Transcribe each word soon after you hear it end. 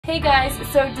Hey guys,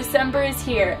 so December is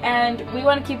here and we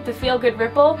want to keep the Feel Good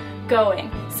Ripple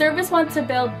going. Servus wants to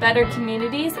build better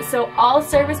communities, so all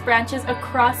Servus branches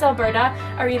across Alberta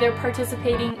are either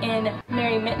participating in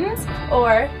Merry Mittens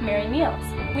or Merry Meals.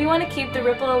 We want to keep the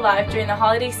ripple alive during the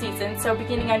holiday season, so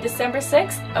beginning on December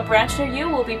 6th, a branch near you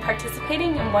will be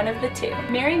participating in one of the two.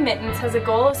 Merry Mittens has a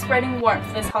goal of spreading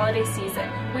warmth this holiday season.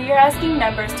 We are asking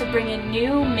members to bring in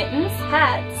new mittens,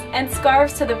 hats, and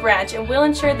scarves to the branch, and we'll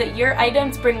ensure that your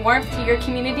items bring warmth to your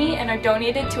community and are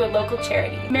donated to a local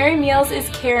charity. Merry Meals is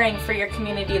caring for your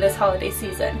community this holiday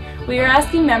season. We are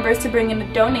asking members to bring in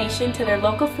a donation to their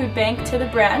local food bank to the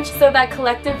branch so that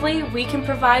collectively we can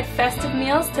provide festive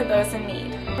meals to those in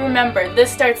need. Remember,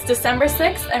 this starts December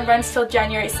 6th and runs till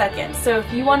January 2nd, so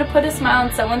if you want to put a smile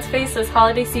on someone's face this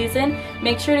holiday season,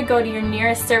 make sure to go to your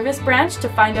nearest Servus branch to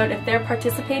find out if they're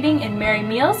participating in Merry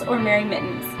Meals or Merry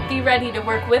Mittens. Be ready to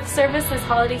work with Servus this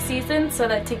holiday season so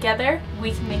that together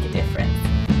we can make a difference.